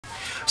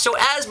So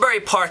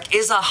Asbury Park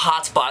is a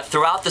hotspot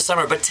throughout the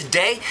summer, but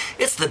today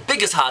it's the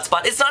biggest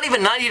hotspot. It's not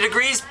even 90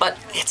 degrees, but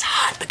it's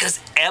hot because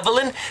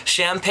Evelyn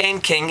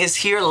Champagne King is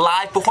here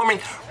live performing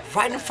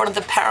right in front of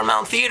the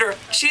Paramount Theater.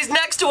 She's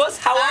next to us.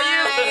 How are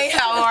you? Hi,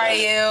 how are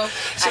you?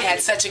 I had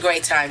such a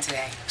great time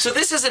today. So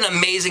this is an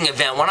amazing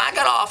event. When I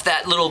got off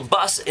that little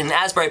bus in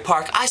Asbury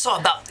Park, I saw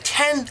about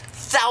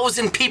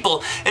 10,000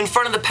 people in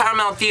front of the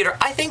Paramount Theater.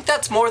 I think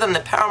that's more than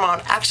the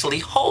Paramount actually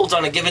holds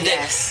on a given day.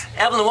 Yes.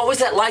 Evelyn, what was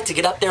that like to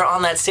get up there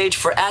on that stage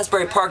for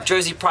Asbury Park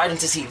Jersey Pride and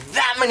to see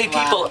that many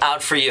people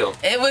out for you?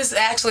 It was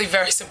actually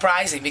very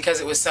surprising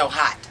because it was so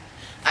hot.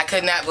 I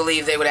could not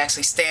believe they would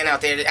actually stand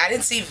out there. I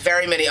didn't see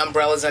very many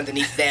umbrellas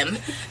underneath them,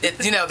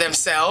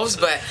 themselves,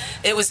 but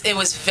it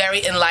was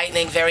very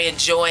enlightening, very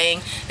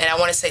enjoying, and I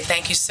want to say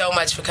thank you so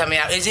much for coming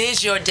out. It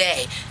is your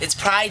day. It's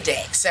Pride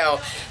Day, so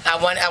I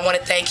want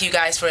to thank you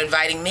guys for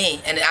inviting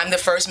me. And I'm the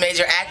first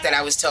major act that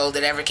I was told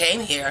that ever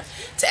came here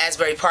to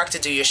Asbury Park to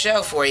do your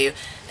show for you,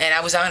 and I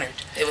was honored.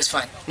 It was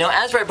fun. Now,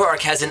 Asbury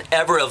Park has an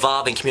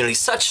ever-evolving community,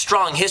 such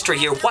strong history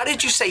here. Why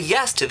did you say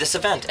yes to this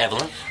event,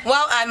 Evelyn?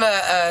 Well, I'm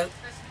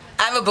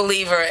a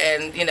believer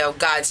in,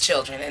 God's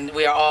children, and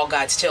we are all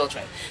God's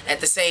children. At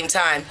the same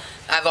time,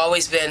 I've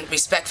always been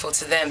respectful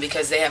to them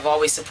because they have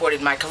always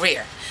supported my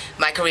career.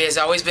 My career has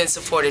always been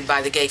supported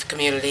by the gay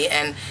community,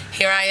 and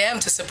here I am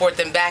to support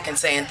them back and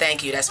saying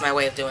thank you. That's my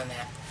way of doing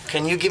that.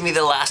 Can you give me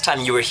the last time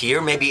you were here,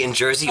 maybe in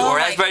Jersey or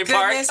Asbury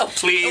Park? Oh,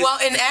 please. Well,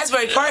 in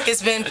Asbury Park,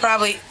 it's been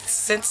probably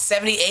since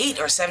 78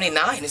 or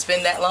 79. It's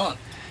been that long.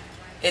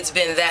 It's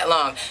been that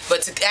long.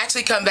 But to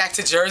actually come back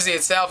to Jersey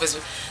itself,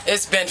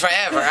 it's been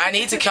forever. I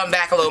need to come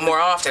back a little more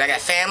often. I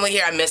got family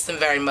here. I miss them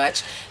very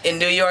much. In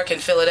New York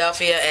and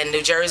Philadelphia and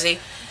New Jersey,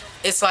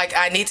 it's like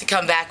I need to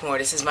come back more.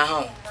 This is my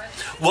home.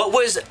 What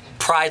was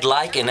Pride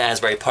like in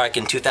Asbury Park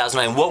in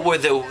 2009? What were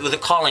the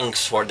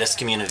callings for this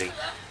community?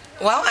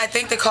 Well, I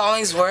think the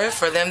callings were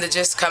for them to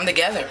just come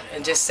together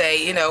and just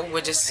say, we're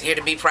just here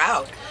to be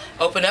proud.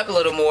 Open up a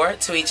little more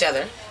to each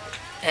other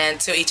and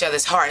to each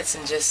other's hearts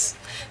and just,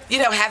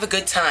 have a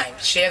good time.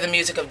 Share the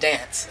music of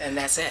dance, and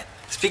that's it.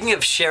 Speaking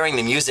of sharing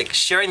the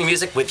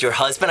music with your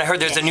husband, I heard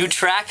there's a new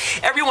track.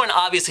 Everyone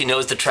obviously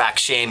knows the track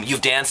Shame.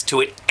 You've danced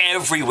to it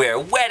everywhere.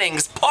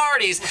 Weddings,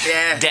 parties,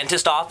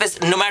 dentist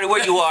office, no matter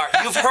where you are,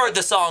 you've heard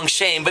the song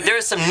Shame, but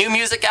there's some new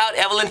music out.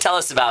 Evelyn, tell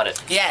us about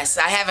it. Yes,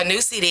 I have a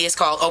new CD. It's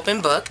called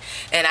Open Book,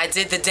 and I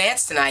did the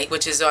dance tonight,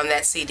 which is on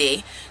that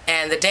CD,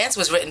 and the dance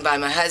was written by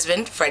my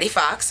husband, Freddie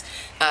Fox,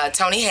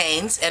 Tony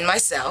Haynes, and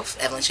myself,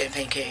 Evelyn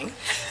Champagne King.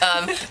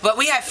 But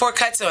we had 4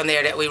 cuts on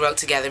there that we wrote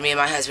together, me and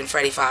my husband,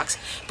 Freddie Fox.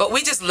 But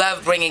we just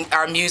love bringing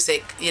our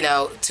music,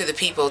 to the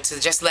people, to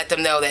just let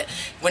them know that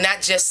we're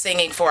not just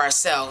singing for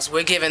ourselves.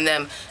 We're giving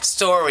them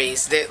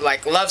stories, that,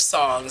 like love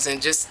songs,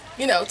 and just,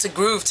 to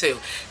groove to.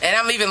 And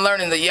I'm even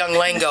learning the young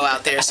lingo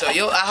out there, so I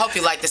hope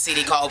you like the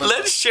CD called Open Book.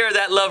 Let's share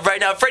that love right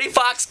now. Freddie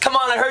Fox, come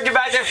on, I heard you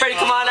back there. Freddie,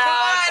 come on out.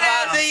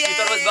 Come on. You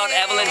thought it was about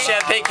Evelyn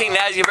Champagne King,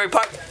 now you're very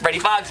part. Freddie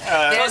Fox,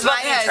 tell us about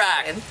the new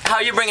track. How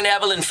are you bringing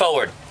Evelyn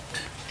forward?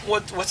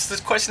 What's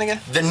the question again?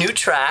 The new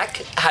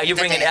track, how you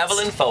bringing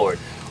Evelyn forward.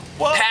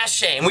 Well, past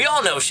Shame. We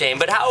all know Shame,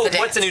 but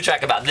what's the new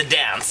track about? The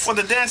dance. Well,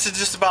 the dance is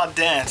just about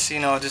dance,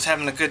 just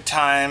having a good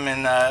time,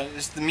 and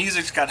the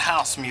music's got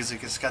house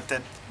music. It's got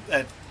that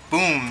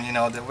boom,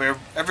 that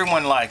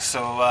everyone likes.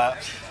 So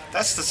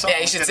that's the song.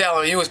 Yeah, you should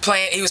tell him. He was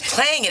playing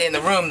it in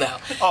the room though.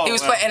 Oh, he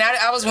was playing, and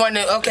I was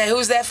wondering, okay,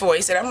 who's that for?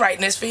 He said, I'm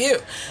writing this for you.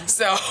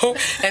 So,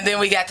 and then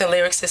we got the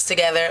lyricist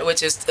together,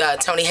 which is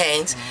Tony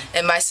Haynes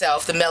and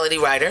myself, the melody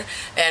writer,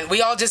 and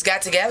we all just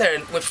got together,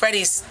 and with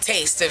Freddie's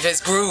taste of his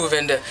groove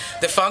and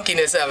the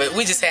funkiness of it,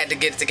 we just had to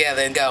get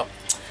together and go.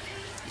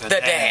 The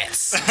dance.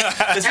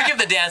 Speaking of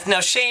the dance,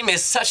 now Shame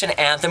is such an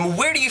anthem.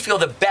 Where do you feel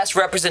the best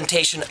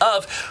representation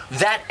of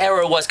that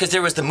era was? Because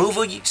there was the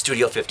movie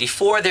Studio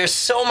 54. There's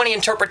so many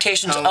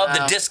interpretations of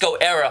the disco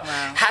era.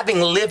 Wow.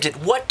 Having lived it,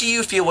 what do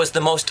you feel was the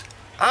most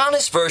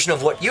honest version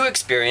of what you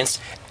experienced,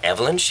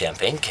 Evelyn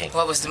Champagne King?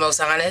 What was the most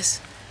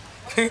honest?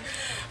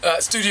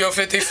 Studio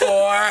 54.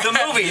 The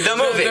movie.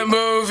 The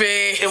movie.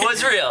 It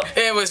was real.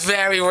 It was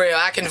very real.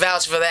 I can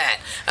vouch for that.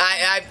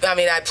 I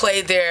mean, I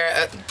played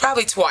there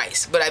probably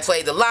twice, but I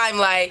played the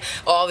Limelight,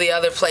 all the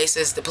other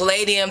places, the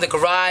Palladium, the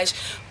Garage,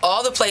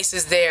 all the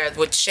places there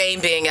with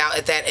Shame being out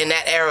in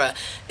that era.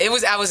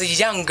 I was a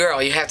young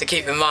girl, you have to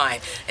keep in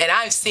mind. And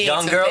I've seen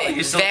young girl?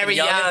 You're still very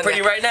young and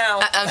pretty right now.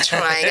 I'm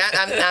trying.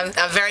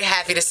 I'm very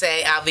happy to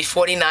say I'll be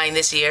 49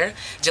 this year,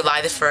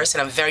 July the 1st,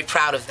 and I'm very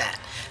proud of that.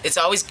 It's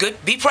always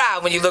good. Be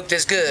proud when you look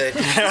this good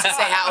to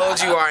say how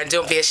old you are and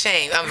don't be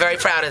ashamed. I'm very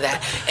proud of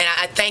that. And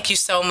I thank you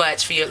so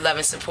much for your love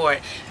and support.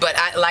 But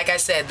like I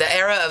said, the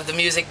era of the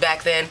music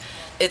back then,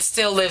 it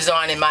still lives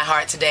on in my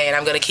heart today, and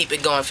I'm going to keep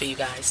it going for you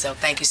guys. So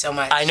thank you so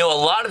much. I know a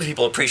lot of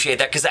people appreciate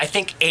that because I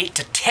think 8,000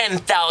 to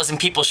 10,000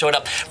 people showed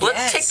up. But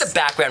let's take the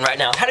background right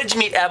now. How did you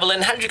meet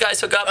Evelyn? How did you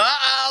guys hook up?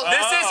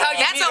 This is how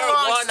you meet her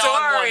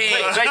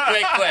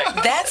one-on-one.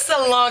 Quick. That's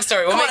a long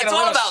story. We'll make it it's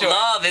all about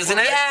love, isn't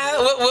it? Yeah.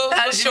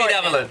 How did you meet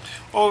Evelyn?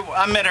 Well,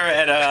 I met her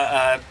at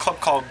a club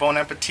called Bon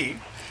Appetit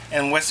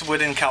in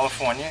Westwood in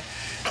California.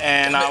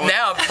 And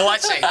now I'm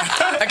blushing.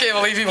 I can't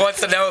believe he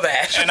wants to know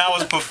that. And I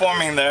was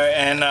performing there,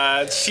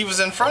 and she was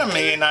in front of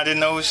me, and I didn't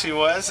know who she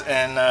was,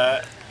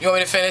 and you want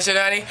me to finish it,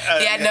 honey?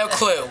 He had no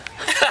clue.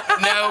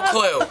 No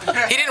clue.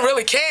 He didn't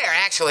really care,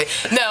 actually.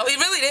 No, he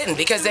really didn't,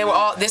 because they were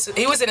all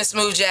he was in a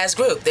smooth jazz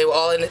group. They were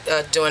all in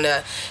doing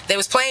they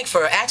was playing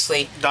for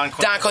actually Don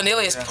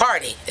Cornelius'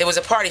 party. It was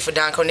a party for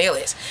Don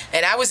Cornelius,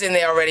 and I was in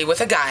there already with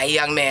a guy, a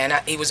young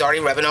man. He was already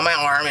rubbing on my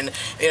arm and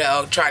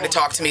trying to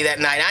talk to me that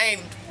night.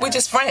 We're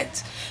just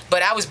friends.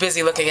 But I was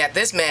busy looking at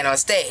this man on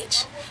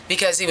stage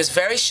because he was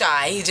very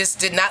shy. He just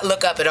did not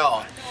look up at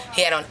all.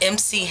 He had on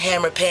MC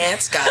Hammer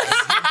pants, guys.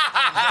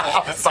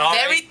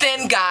 Very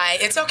thin guy.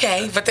 It's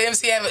okay, but the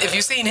MC Hammer, if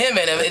you've seen him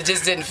in him, it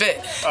just didn't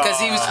fit because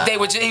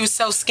he was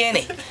so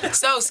skinny,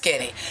 so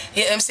skinny.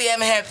 He had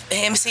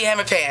MC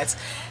Hammer pants.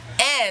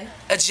 And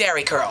a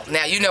jerry curl.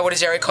 Now, you know what a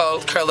jerry curl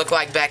looked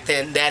like back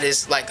then. That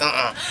is like,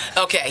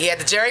 Okay, he had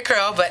the jerry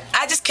curl, but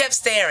I just kept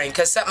staring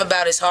because something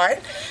about his heart,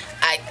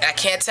 I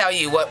can't tell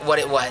you what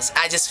it was.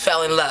 I just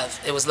fell in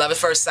love. It was love at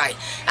first sight.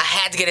 I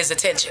had to get his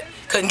attention.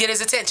 Couldn't get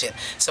his attention.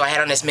 So I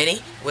had on this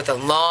mini with a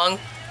long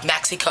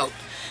maxi coat.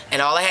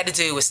 And all I had to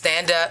do was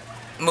stand up,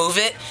 move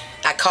it.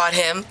 I caught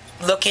him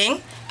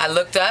looking. I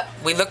looked up.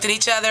 We looked at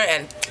each other,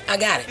 and I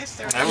got it.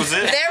 That was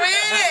it. There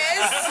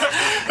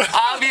it is.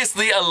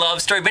 Obviously a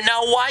love story, but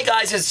now why,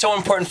 guys, is it so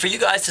important for you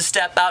guys to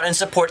step out and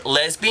support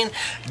lesbian,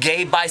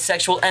 gay,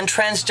 bisexual, and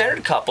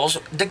transgender couples,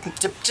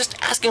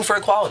 just asking for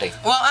equality?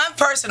 Well, I'm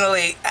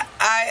personally,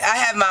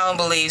 I have my own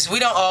beliefs. We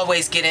don't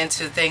always get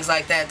into things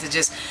like that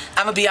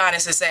I'm going to be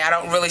honest and say I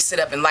don't really sit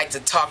up and like to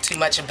talk too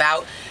much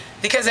about,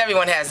 because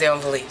everyone has their own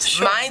beliefs.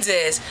 Sure. Mine's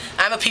is,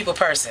 I'm a people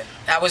person.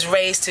 I was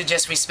raised to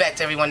just respect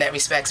everyone that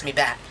respects me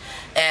back.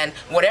 And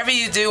whatever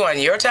you do on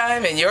your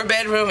time, in your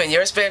bedroom, in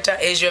your spare time,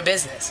 is your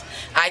business.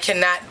 I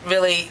cannot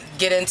really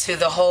get into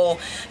the whole,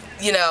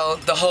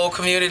 the whole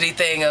community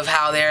thing of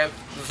how they're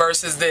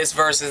versus this,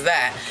 versus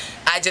that.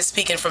 I just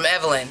speaking from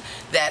Evelyn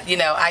that,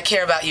 I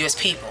care about you as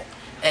people.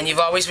 And you've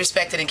always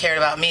respected and cared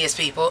about me as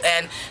people.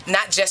 And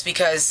not just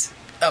because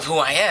of who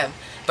I am,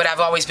 but I've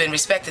always been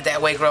respected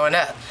that way growing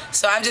up.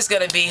 So I'm just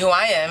going to be who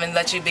I am and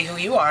let you be who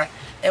you are,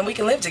 and we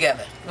can live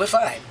together. We're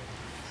fine.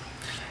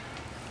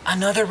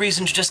 Another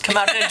reason to just come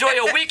out and enjoy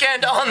a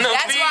weekend on the beach.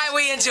 That's why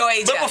we enjoy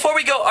each other. But before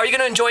we go, are you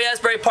going to enjoy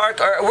Asbury Park?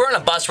 Or we're on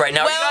a bus right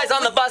now. Well, are you guys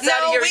on the bus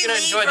out of here? Or are you going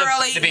to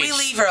enjoy the beach? We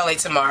leave early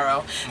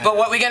tomorrow. But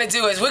what we're going to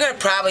do is we're going to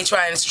probably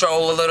try and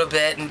stroll a little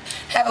bit and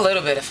have a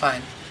little bit of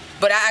fun.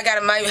 But I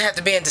might have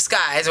to be in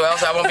disguise, or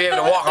else I won't be able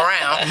to walk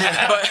around.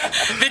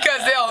 But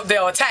because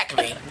they'll attack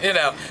me,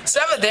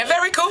 they're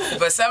very cool,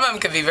 but some of them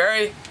can be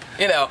very,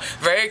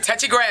 very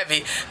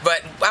touchy-grabby.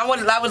 But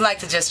I would like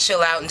to just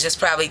chill out and just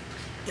probably,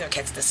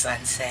 catch the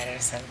sunset or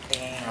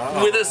something.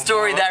 With a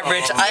story that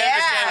rich, I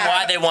understand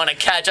why they want to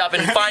catch up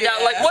and find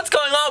out, what's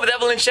going on with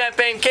Evelyn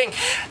Champagne King.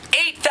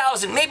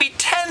 8,000, maybe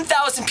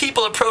 10,000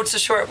 people approach the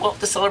shore,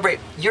 to celebrate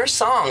your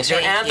songs,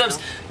 your anthems,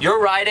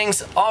 your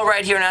writings, all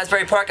right here in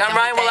Asbury Park. I'm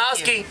Ryan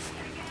Wolowski.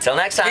 Till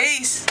next time.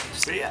 Peace.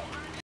 See ya.